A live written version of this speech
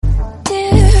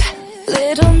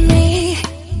Little me.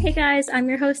 Hey guys, I'm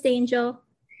your host Angel,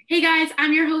 Hey guys,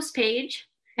 I'm your host Paige.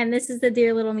 and this is the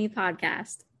Dear Little Me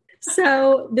podcast.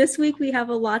 So this week we have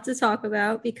a lot to talk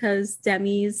about because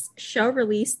Demi's show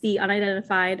released the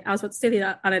Unidentified. I was about to say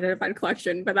the Unidentified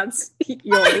Collection, but that's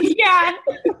yours. Yeah.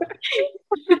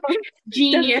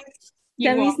 Genius.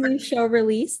 Demi's new show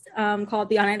released called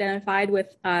The Unidentified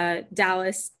with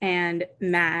Dallas and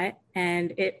Matt,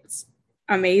 and it's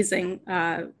amazing.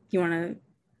 You want to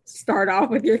start off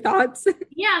with your thoughts?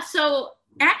 Yeah, so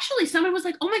actually someone was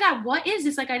like, oh my God, what is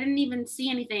this? Like, I didn't even see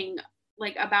anything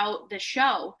like about the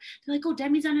show. They're like, oh,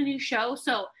 Demi's on a new show.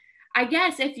 So I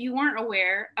guess if you weren't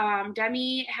aware,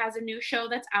 Demi has a new show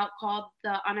that's out called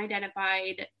The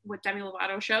Unidentified with Demi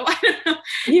Lovato Show. I don't know.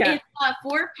 Yeah. It's a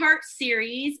 4-part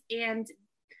series, and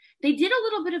they did a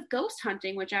little bit of ghost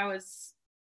hunting, which I was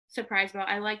surprised about.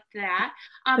 I liked that.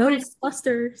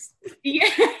 Ghostbusters. Yeah,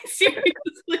 seriously.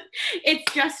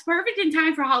 It's just perfect in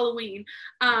time for Halloween.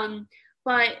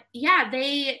 But yeah,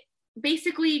 they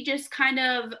basically just kind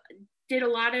of did a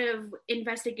lot of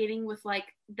investigating with like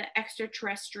the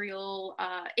extraterrestrial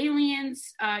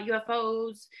aliens,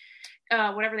 UFOs,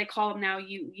 whatever they call them now,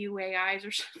 UAIs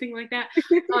or something like that.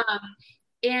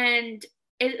 And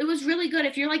it was really good.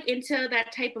 If you're like into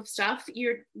that type of stuff,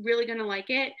 you're really gonna like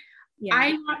it.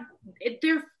 Yeah.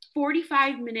 They're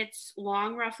 45 minutes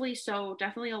long roughly, so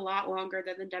definitely a lot longer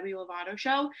than the Demi Lovato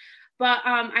show. But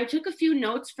I took a few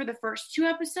notes for the first 2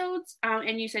 episodes,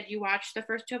 and you said you watched the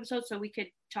first 2 episodes, so we could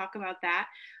talk about that.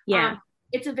 Yeah.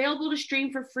 It's available to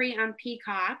stream for free on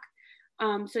Peacock,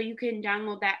 so you can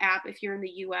download that app if you're in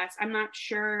the US. I'm not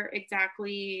sure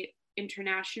exactly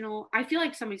international. I feel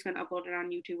like somebody's going to upload it on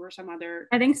YouTube or some other.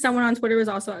 I think someone on Twitter was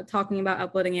also talking about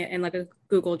uploading it in like a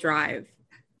Google Drive.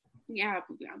 Yeah,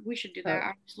 we should do that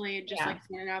actually, and just like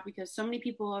send it out because so many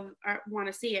people want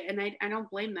to see it, and I don't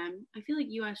blame them. I feel like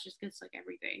US just gets like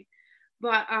everything.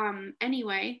 But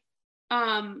anyway,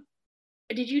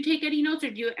 did you take any notes, or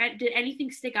did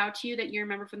anything stick out to you that you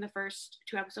remember from the first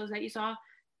 2 episodes that you saw?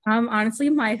 Honestly,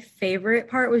 my favorite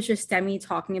part was just Demi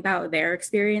talking about their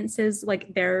experiences,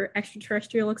 like their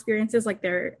extraterrestrial experiences, like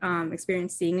their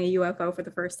experience seeing a UFO for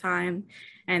the first time,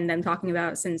 and them talking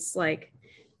about since like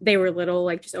they were little,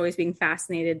 like just always being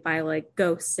fascinated by like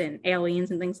ghosts and aliens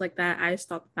and things like that. I just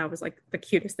thought that was like the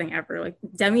cutest thing ever. Like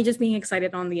Demi just being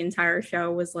excited on the entire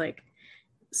show was like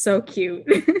so cute.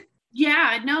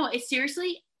 Yeah, no,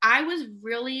 seriously, I was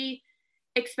really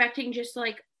expecting just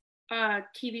like a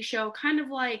TV show, kind of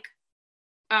like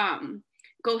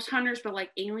Ghost Hunters, but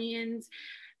like aliens.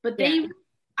 But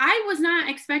I was not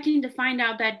expecting to find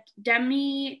out that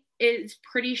Demi is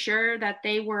pretty sure that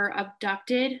they were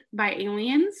abducted by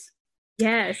aliens.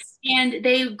 Yes. And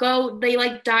they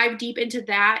like dive deep into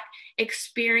that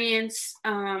experience.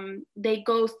 They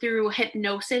go through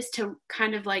hypnosis to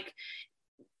kind of like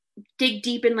dig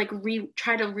deep and like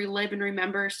try to relive and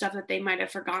remember stuff that they might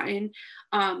have forgotten.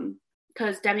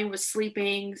 Because Demi was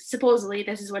sleeping. Supposedly,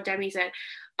 this is what Demi said.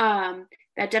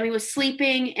 That Demi was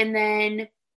sleeping, and then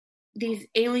these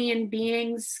alien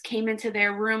beings came into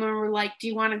their room and were like, do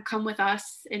you want to come with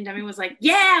us? And Demi was like,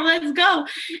 yeah, let's go.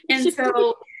 And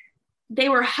so they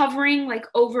were hovering like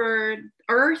over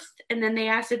Earth, and then they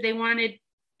asked if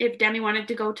Demi wanted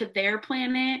to go to their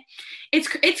planet.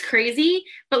 It's crazy,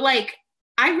 but like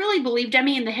I really believe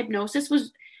Demi in the hypnosis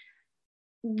was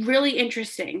really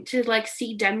interesting to like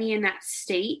see Demi in that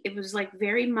state. It was like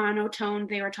very monotone.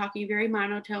 They were talking very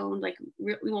monotone, like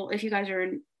well, if you guys are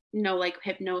in like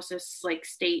hypnosis like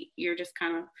state, you're just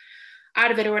kind of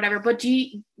out of it or whatever. But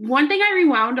one thing I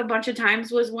rewound a bunch of times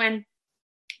was when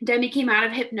Demi came out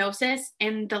of hypnosis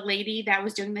and the lady that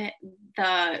was doing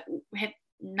the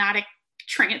hypnotic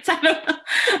trance, I don't know,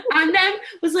 on them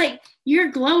was like,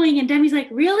 you're glowing, and Demi's like,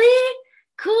 really?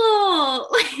 Cool.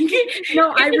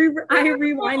 No, I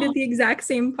rewinded the exact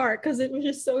same part because it was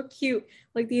just so cute.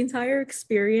 Like the entire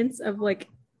experience of like,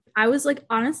 I was like,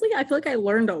 honestly, I feel like I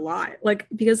learned a lot. Like,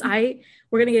 because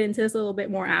we're going to get into this a little bit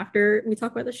more after we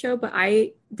talk about the show, but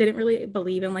I didn't really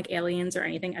believe in like aliens or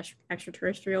anything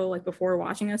extraterrestrial like before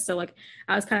watching this. So like,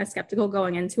 I was kind of skeptical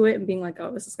going into it and being like,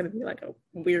 oh, this is going to be like a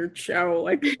weird show,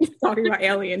 like talking about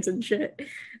aliens and shit.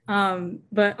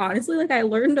 But honestly, like I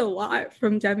learned a lot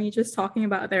from Demi just talking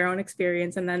about their own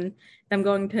experience, and then them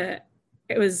going to,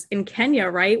 it was in Kenya,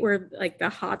 right? Where like the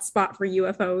hot spot for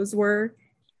UFOs were.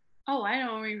 Oh, I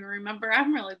don't even remember.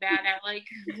 I'm really bad at like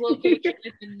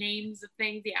locations and names of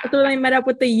things. Yeah. So they met up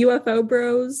with the UFO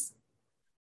bros.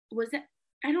 Was it?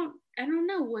 I don't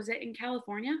know. Was it in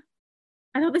California?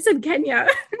 I thought they said Kenya.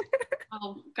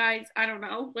 Oh, guys, I don't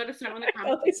know. Let us know in the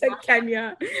comments. They said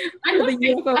Kenya.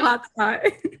 The UFO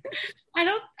hotspot.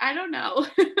 I don't know.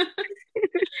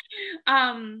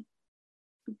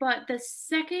 but the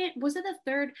second, was it the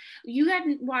third? You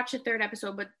hadn't watched the third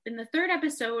episode, but in the third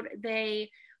episode, they,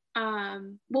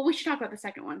 well, we should talk about the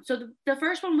second one. So the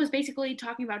first one was basically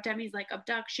talking about Demi's like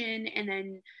abduction, and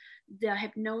then the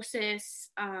hypnosis.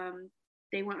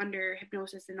 They went under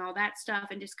hypnosis and all that stuff,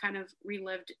 and just kind of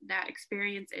relived that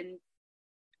experience and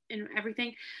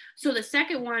everything. So the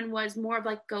second one was more of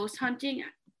like ghost hunting.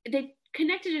 They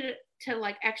connected it to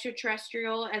like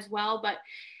extraterrestrial as well, but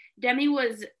Demi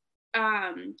was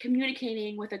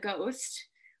communicating with a ghost.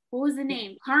 What was the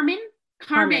name? Carmen.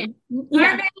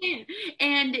 Yeah.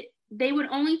 And they would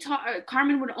only talk,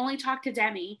 Carmen would only talk to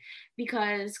Demi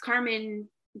because Carmen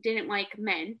didn't like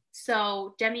men.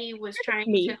 So Demi was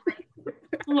trying to like,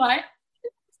 what?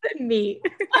 Me.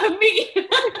 Me.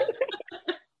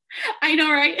 I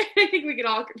know, right? I think we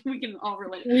can all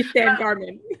relate. We stand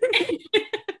Carmen.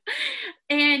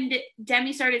 And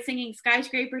Demi started singing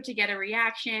Skyscraper to get a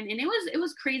reaction, and it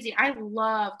was crazy. I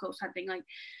love ghost hunting. Like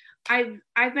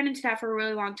I've been into that for a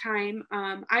really long time.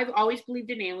 I've always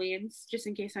believed in aliens, just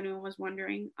in case anyone was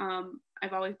wondering.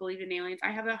 I've always believed in aliens.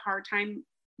 I have a hard time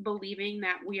believing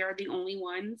that we are the only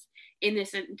ones in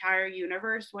this entire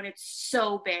universe when it's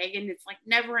so big and it's like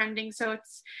never ending. So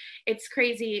it's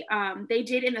crazy. They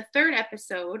did in the third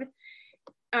episode,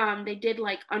 they did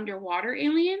like underwater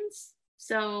aliens.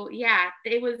 So yeah,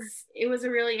 it was a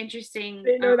really interesting. I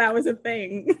didn't know that was a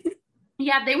thing.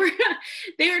 Yeah, they were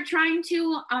trying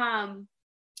to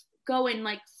go and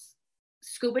like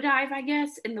scuba dive, I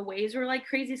guess, and the waves were like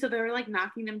crazy, so they were like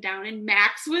knocking them down, and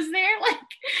Max was there,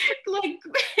 like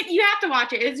you have to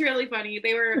watch it. It's really funny.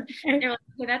 They're like,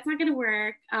 okay, that's not gonna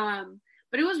work.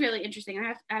 But it was really interesting.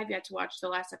 I've yet to watch the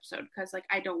last episode because like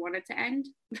I don't want it to end.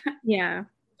 Yeah.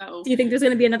 So, do you think there's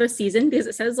going to be another season? Because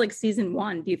it says like season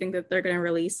 1. Do you think that they're going to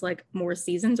release like more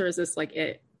seasons, or is this like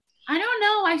it? I don't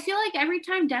know. I feel like every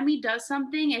time Demi does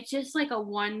something, it's just like a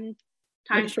one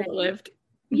time like short-lived.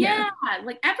 Yeah,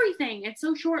 like everything. It's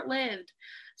so short-lived.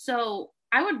 So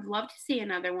I would love to see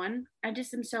another one. I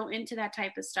just am so into that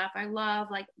type of stuff. I love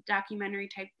like documentary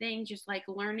type things, just like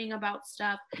learning about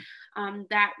stuff.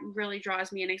 That really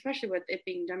draws me in, especially with it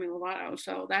being Demi Lovato.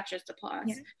 So that's just a plus.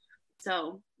 Yeah.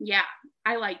 So yeah,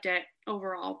 I liked it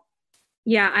overall.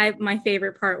 Yeah, my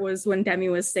favorite part was when Demi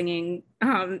was singing.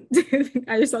 I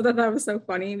just thought that was so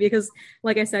funny because,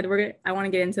 like I said, I want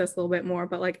to get into this a little bit more,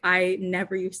 but like I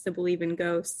never used to believe in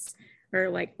ghosts,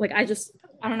 or like I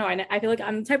don't know. I feel like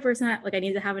I'm the type of person that like I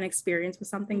need to have an experience with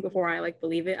something before I like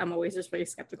believe it. I'm always just very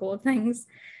skeptical of things,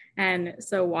 and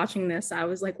so watching this, I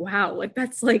was like, wow, like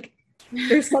that's like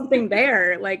there's something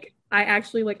there. Like I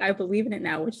actually like I believe in it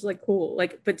now, which is like cool.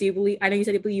 Like, but do you believe? I know you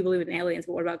said you believe in aliens,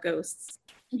 but what about ghosts?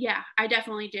 Yeah, I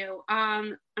definitely do.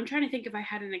 I'm trying to think if I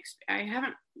had I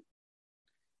haven't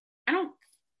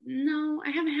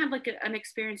had like an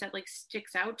experience that like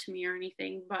sticks out to me or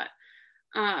anything, but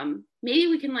maybe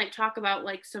we can like talk about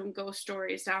like some ghost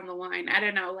stories down the line. I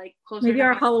don't know, like closer maybe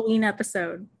our Halloween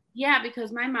episode. Yeah,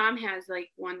 because my mom has like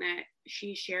one that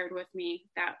she shared with me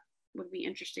that would be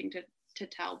interesting to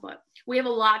tell, but we have a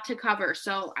lot to cover,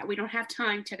 so we don't have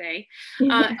time today.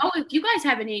 If you guys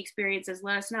have any experiences,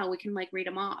 let us know. We can like read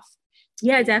them off.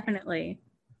 Yeah, definitely.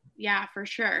 Yeah, for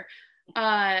sure.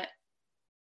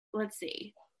 Let's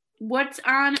see. What's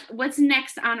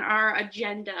next on our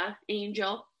agenda,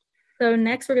 Angel? So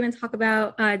next we're going to talk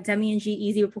about Demi and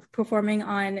G-Eazy performing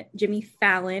on Jimmy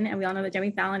Fallon, and we all know that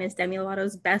Jimmy Fallon is Demi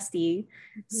Lovato's bestie.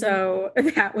 Mm-hmm. So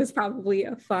that was probably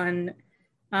a fun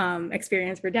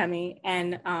experience for Demi.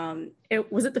 And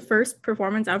it was the first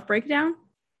performance of Breakdown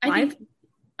live?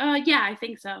 I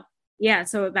think so. Yeah,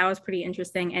 so that was pretty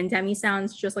interesting. And Demi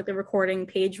sounds just like the recording.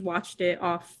 Paige watched it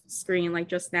off screen like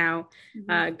just now,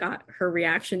 got her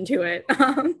reaction to it.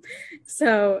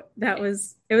 So it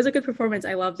was a good performance.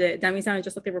 I loved it. Demi sounded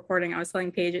just like the recording. I was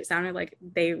telling Paige it sounded like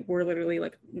they were literally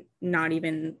like not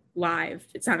even live.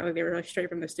 It sounded like they were like straight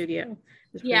from the studio.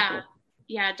 Yeah, cool.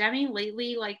 Yeah, Demi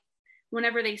lately, like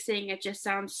whenever they sing, it just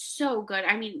sounds so good.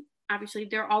 I mean, obviously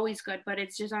they're always good, but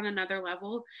it's just on another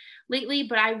level lately.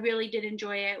 But I really did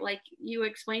enjoy it. Like you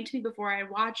explained to me before I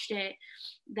watched it,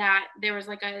 that there was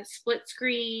like a split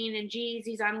screen and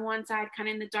G-Eazy's on one side kind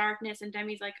of in the darkness and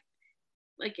Demi's like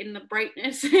in the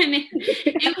brightness. And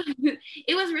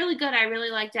it was really good. I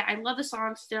really liked it. I love the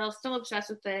song still obsessed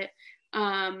with it.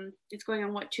 It's going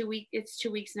on 2 weeks? It's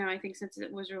 2 weeks now, I think, since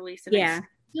it was released. And I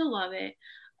still love it.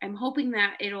 I'm hoping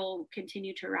that it'll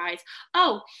continue to rise.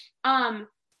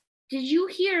 Did you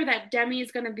hear that Demi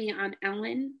is going to be on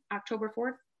Ellen October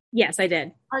 4th? Yes, I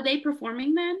did. Are they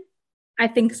performing then? I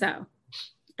think so.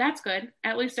 That's good.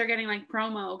 At least they're getting like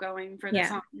promo going for the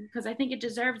song, because I think it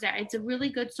deserves it. It's a really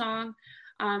good song.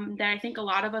 that I think a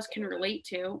lot of us can relate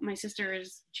to. My sister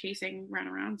is run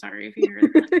around. Sorry if you hear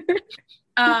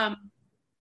that.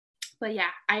 But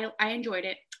yeah, I enjoyed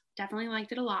it. Definitely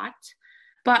liked it a lot.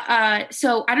 But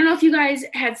so I don't know if you guys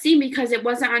had seen, because it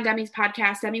wasn't on Demi's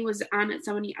podcast. Demi was on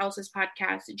somebody else's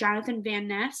podcast. Jonathan Van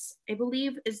Ness, I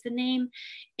believe, is the name.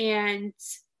 And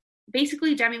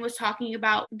basically Demi was talking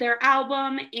about their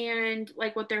album and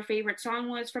like what their favorite song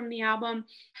was from the album.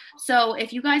 So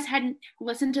if you guys hadn't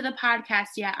listened to the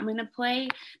podcast yet, I'm going to play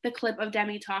the clip of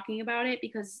Demi talking about it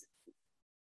because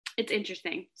it's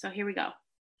interesting. So here we go.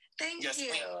 Thank you.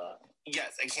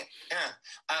 Yes, I can't.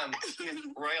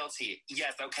 Royalty.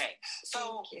 Yes, okay. So,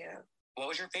 thank you. What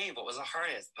was your fave? What was the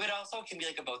hardest? But it also can be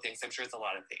like about things. I'm sure it's a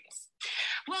lot of things.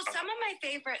 Well, some of my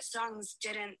favorite songs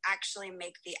didn't actually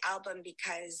make the album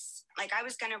because, like, I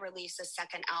was going to release a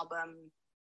second album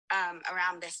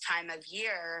around this time of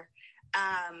year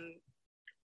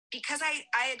because I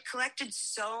had collected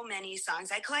so many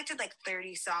songs. I collected like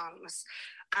 30 songs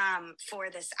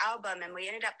for this album, and we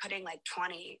ended up putting like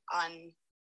 20 on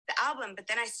the album, but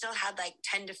then I still had like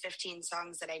 10 to 15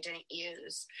 songs that I didn't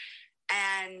use.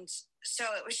 And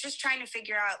so it was just trying to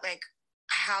figure out like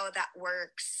how that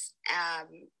works.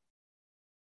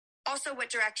 Also what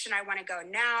direction I want to go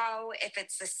now, if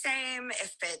it's the same,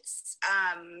 if it's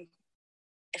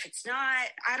not,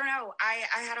 I don't know. I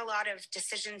had a lot of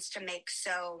decisions to make.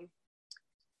 So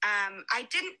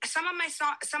some of my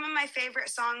favorite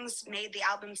songs made the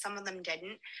album, some of them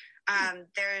didn't.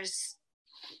 There's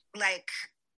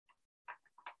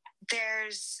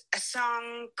a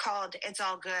song called It's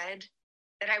All Good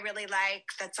that I really like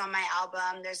that's on my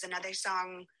album. There's another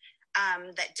song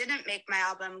that didn't make my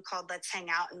album called Let's Hang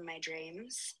Out in My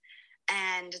Dreams.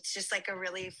 And it's just like a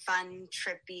really fun,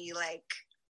 trippy, like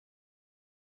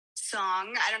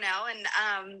song. I don't know. And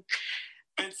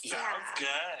it sounds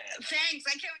good. Thanks.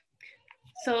 I can't.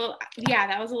 So yeah,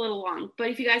 that was a little long, but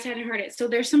if you guys hadn't heard it, so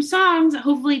there's some songs.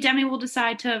 Hopefully Demi will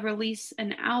decide to release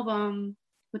an album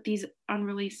with these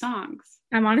unreleased songs.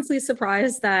 I'm honestly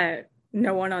surprised that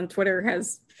no one on Twitter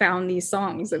has found these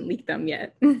songs and leaked them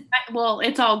yet. Well,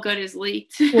 It's All Good is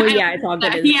leaked. Well, yeah, It's All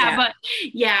Good is, but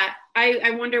yeah,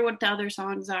 I wonder what the other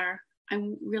songs are. I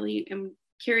really am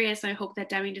curious. I hope that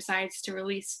Demi decides to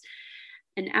release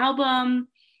an album,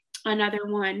 another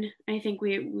one. I think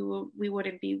we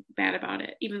wouldn't be bad about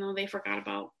it, even though they forgot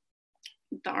about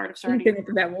The Art of Starting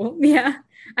the Devil. Yeah.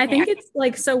 I think it's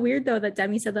like so weird though that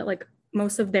Demi said that like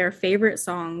most of their favorite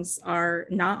songs are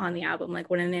not on the album. Like,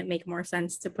 wouldn't it make more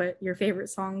sense to put your favorite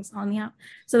songs on the album?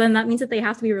 So then that means that they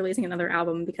have to be releasing another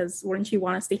album, because wouldn't you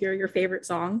want us to hear your favorite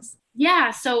songs?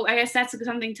 Yeah. So I guess that's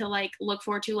something to like look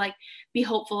forward to, like be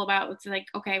hopeful about. It's like,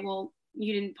 okay, well,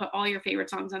 you didn't put all your favorite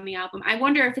songs on the album. I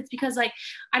wonder if it's because like,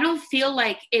 I don't feel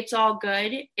like It's All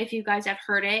Good. If you guys have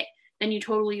heard it, then you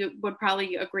totally would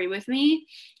probably agree with me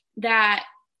that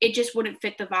it just wouldn't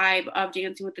fit the vibe of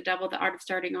Dancing with the Devil, The Art of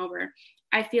Starting Over.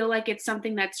 I feel like it's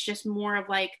something that's just more of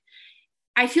like,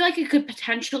 I feel like it could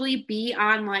potentially be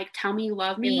on like Tell Me You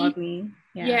Love Me. You Love Me.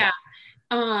 Yeah.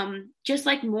 Just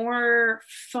like more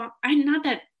fun. Not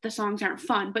that the songs aren't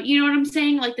fun, but you know what I'm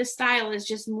saying? Like the style is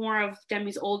just more of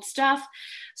Demi's old stuff.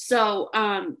 So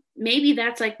maybe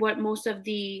that's like what most of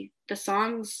the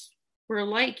songs were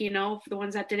like, you know, for the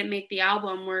ones that didn't make the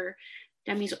album were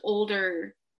Demi's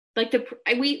older. Like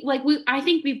I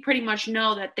think we pretty much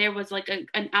know that there was like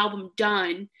an album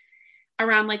done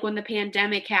around like when the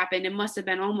pandemic happened. It must have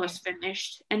been almost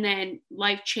finished, and then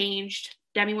life changed.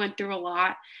 Demi went through a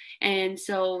lot, and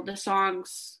so the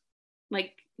songs,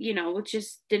 like, you know, it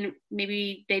just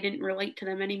maybe they didn't relate to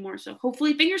them anymore. So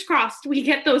hopefully, fingers crossed, we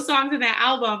get those songs in that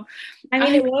album. I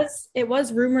mean, it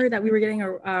was rumored that we were getting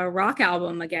a rock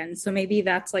album again. So maybe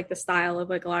that's like the style of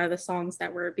like a lot of the songs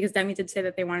that were, because Demi did say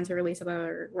that they wanted to release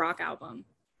another rock album.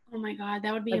 Oh my God,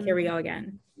 that would be like, Here We Go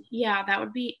Again. Yeah, that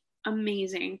would be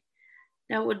amazing.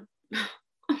 That would,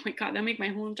 oh my God, that make my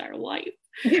whole entire life.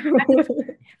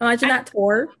 Imagine that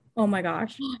tour. Oh my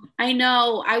gosh. I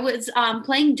know. I was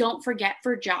playing Don't Forget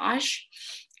for Josh,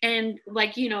 and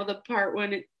like, you know, the part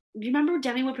when do you remember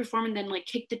Demi would perform and then like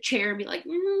kick the chair and be like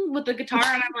with the guitar,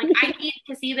 and I'm like, I need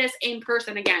to see this in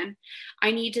person again.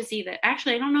 I need to see that.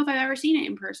 Actually, I don't know if I've ever seen it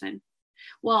in person.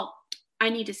 Well, I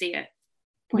need to see it.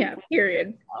 Yeah,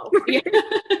 period.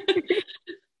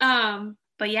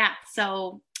 But yeah,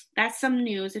 so that's some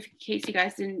news in case you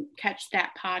guys didn't catch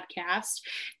that podcast.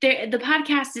 The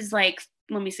podcast is like,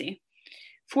 let me see,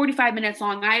 45 minutes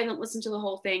long. I haven't listened to the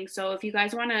whole thing. So if you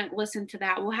guys want to listen to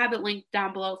that, we'll have it linked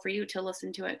down below for you to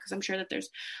listen to it, because I'm sure that there's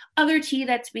other tea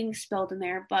that's being spilled in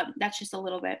there, but that's just a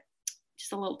little bit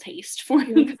just a little taste for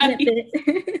you guys.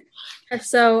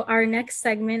 So our next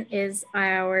segment is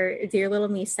our Dear Little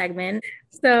Me segment.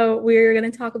 So we're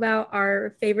going to talk about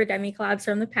our favorite Demi collabs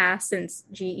from the past, since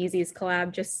G-Eazy's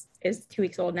collab just is 2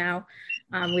 weeks old now.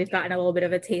 We've gotten a little bit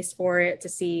of a taste for it to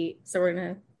see. So we're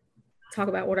going to talk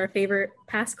about what our favorite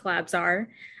past collabs are.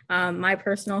 My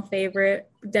personal favorite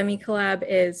Demi collab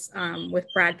is with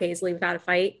Brad Paisley, Without a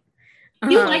Fight.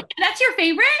 You like that? That's your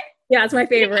favorite? Yeah, it's my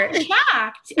favorite. I'm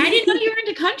shocked. I didn't know you were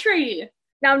into country.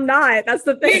 No, I'm not. That's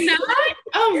the thing. You're not?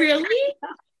 Oh, really?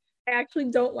 I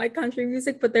actually don't like country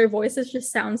music, but their voices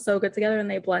just sound so good together and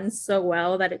they blend so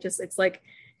well that it's like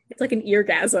an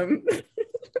eargasm.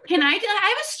 I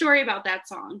have a story about that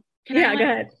song. Go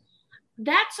ahead.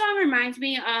 That song reminds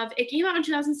me of, it came out in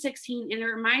 2016, and it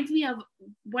reminds me of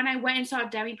when I went and saw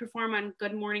Demi perform on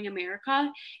Good Morning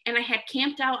America, and I had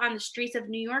camped out on the streets of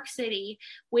New York City,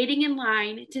 waiting in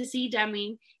line to see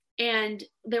Demi, and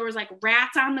there was like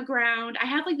rats on the ground. I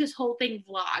had like this whole thing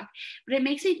vlogged, but it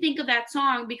makes me think of that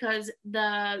song because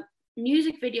the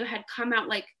music video had come out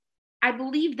like, I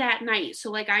believe that night.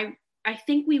 So like, I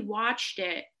think we watched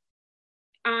it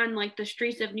on like the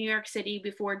streets of New York City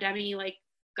before Demi like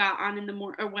got on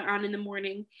went on in the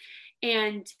morning.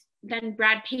 And then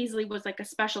Brad Paisley was like a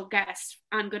special guest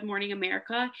on Good Morning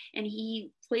America, and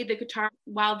he played the guitar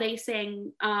while they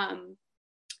sang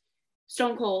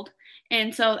Stone Cold.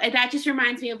 And so that just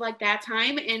reminds me of like that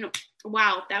time. And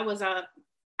wow, that was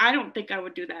I don't think I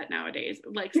would do that nowadays.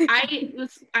 Like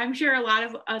I'm sure a lot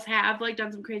of us have like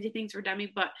done some crazy things for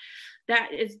Demi, but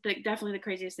that is definitely the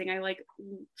craziest thing. I like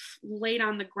laid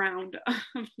on the ground of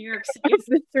New York City.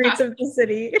 The streets of the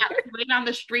city. Yeah, laid on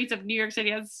the streets of New York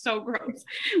City. That's so gross.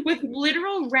 With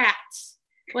literal rats.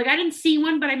 Like I didn't see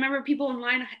one, but I remember people in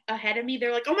line ahead of me.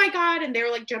 They're like, "Oh my God." And they were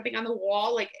like jumping on the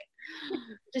wall. Like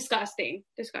disgusting.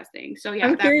 So yeah.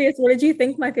 I'm curious, what did you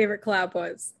think my favorite collab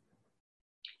was?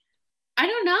 I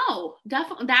don't know.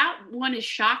 Definitely that one is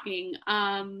shocking.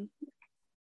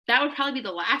 That would probably be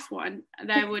the last one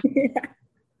that I would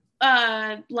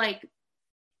like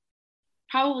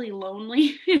probably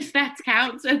Lonely, if that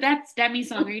counts. So that's Demi's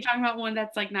song. Are you talking about one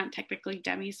that's like not technically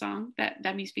Demi's song that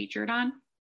Demi's featured on?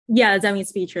 Yeah,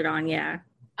 Demi's featured on, yeah.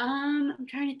 I'm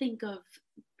trying to think of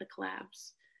the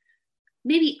collabs.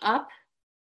 Maybe Up.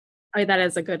 Oh, that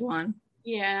is a good one.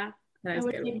 Yeah. That is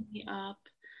a good one. Maybe Up.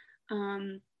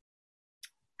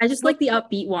 I just like the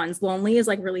upbeat ones. Lonely is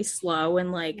like really slow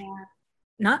and like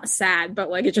not sad, but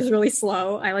like it's just really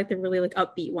slow. I like the really like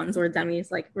upbeat ones where Demi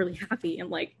is like really happy and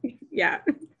like yeah.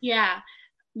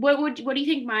 What do you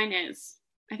think mine is?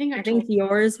 I think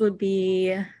yours would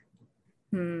be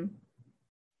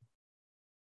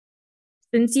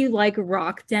since you like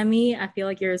rock Demi, I feel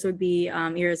like yours would be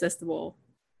Irresistible.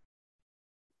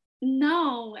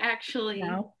 No, actually.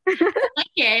 No? I like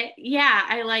it. Yeah,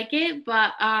 I like it,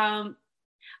 but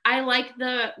I like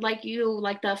the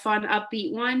fun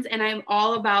upbeat ones, and I'm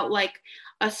all about like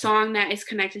a song that is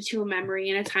connected to a memory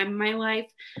in a time in my life.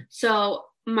 So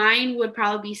mine would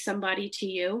probably be Somebody to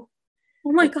You.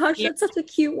 Oh my gosh, that's such a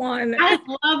cute one. I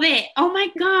love it. Oh my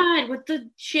God, with the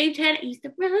shaved head, I used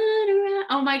to run around.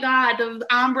 Oh my God, the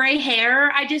ombre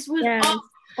hair. I just was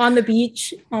on the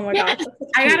beach. Oh my God.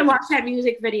 I gotta watch that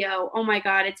music video. Oh my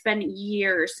God, it's been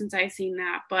years since I've seen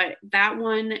that, but that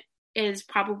one is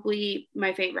probably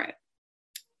my favorite.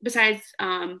 Besides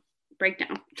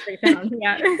Breakdown.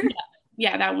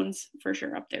 Yeah, that one's for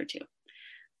sure up there too.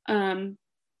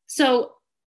 So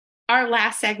our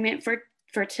last segment for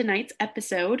tonight's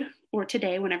episode, or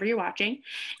today, whenever you're watching,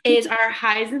 is our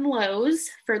highs and lows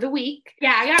for the week.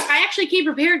 Yeah, I actually came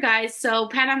prepared, guys. So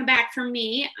pat on the back for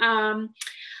me. So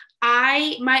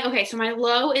my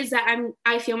low is that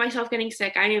I feel myself getting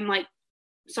sick. I am like,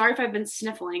 sorry if I've been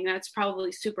sniffling. That's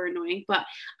probably super annoying, but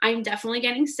I'm definitely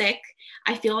getting sick.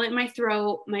 I feel it in my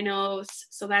throat, my nose.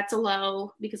 So that's a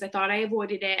low because I thought I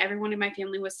avoided it. Everyone in my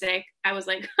family was sick. I was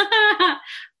like,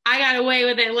 I got away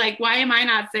with it. Like, why am I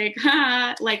not sick?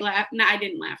 Like, laugh. No, I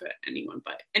didn't laugh at anyone,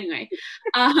 but anyway.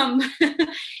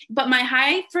 But my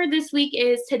high for this week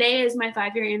is today is my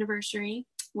 5-year anniversary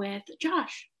with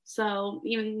Josh. So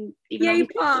even yay,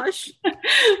 Posh.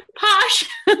 Posh.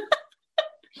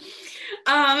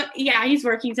 Yeah, he's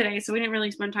working today, so we didn't really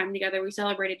spend time together. We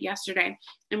celebrated yesterday,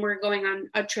 and we're going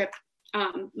on a trip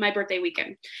my birthday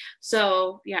weekend.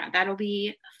 So yeah, that'll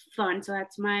be fun. So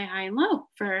that's my high and low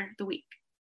for the week.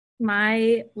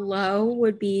 My low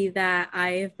would be that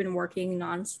I have been working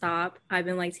nonstop. I've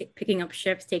been like picking up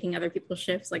shifts, taking other people's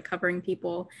shifts, like covering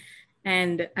people.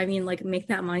 And I mean, like, make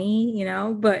that money, you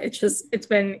know, but it's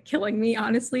been killing me,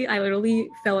 honestly. I literally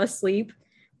fell asleep.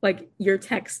 Like, your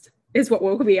text is what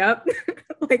woke me up.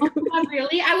 Like, oh God,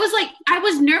 really? I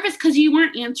was nervous because you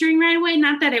weren't answering right away.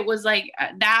 Not that it was like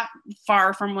that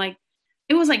far from like,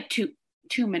 it was like 2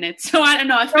 minutes. So I don't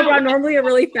know. I'm normally a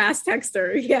really fast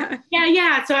texter. Yeah.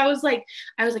 Yeah. So I was like,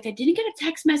 I didn't get a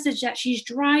text message that she's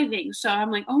driving. So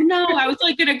I'm like, oh no, I was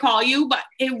like going to call you, but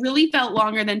it really felt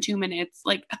longer than 2 minutes.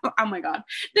 Like, oh my God.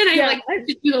 Then I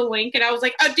did you a link and I was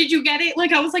like, oh, did you get it?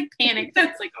 Like, I was like panicked. I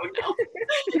was like, oh no.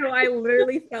 No, I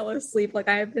literally fell asleep. Like,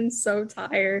 I have been so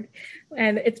tired,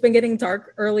 and it's been getting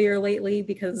dark earlier lately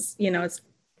because, it's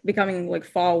becoming like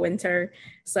fall, winter.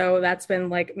 So that's been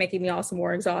like making me also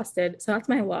more exhausted. So that's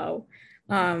my low.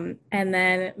 And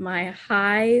then my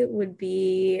high would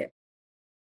be,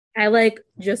 I like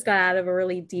just got out of a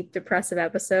really deep depressive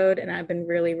episode and I've been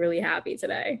really, really happy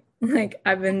today. Like,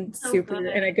 I've been super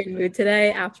in a good mood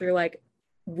today after like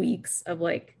weeks of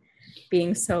like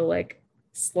being so like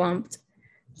slumped.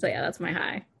 So yeah, that's my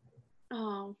high.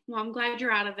 Oh, well, I'm glad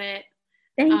you're out of it.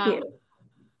 Thank you.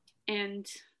 And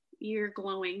you're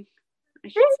glowing.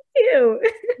 Thank you.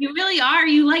 You really are.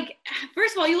 You like,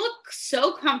 first of all, you look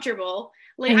so comfortable.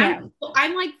 Like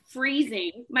I'm like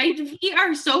freezing. My feet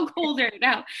are so cold right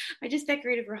now. I just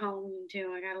decorated for Halloween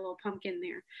too. I got a little pumpkin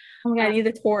there. Oh my God, I need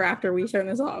a tour after we turn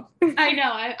this off. I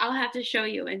know. I'll have to show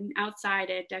you. And outside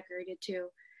it decorated too.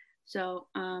 So,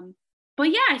 but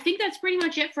yeah, I think that's pretty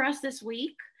much it for us this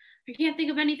week. I can't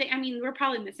think of anything. I mean, we're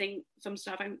probably missing some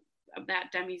stuff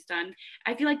that Demi's done.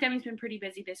 I feel like Demi's been pretty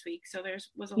busy this week, so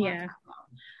was a lot to talk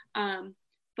about.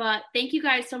 But thank you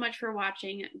guys so much for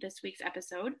watching this week's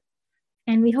episode.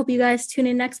 And we hope you guys tune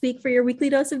in next week for your weekly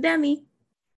dose of Demi.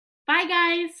 Bye,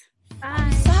 guys.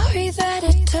 Bye. Sorry that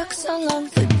it took so long,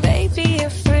 but baby, you're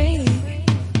free.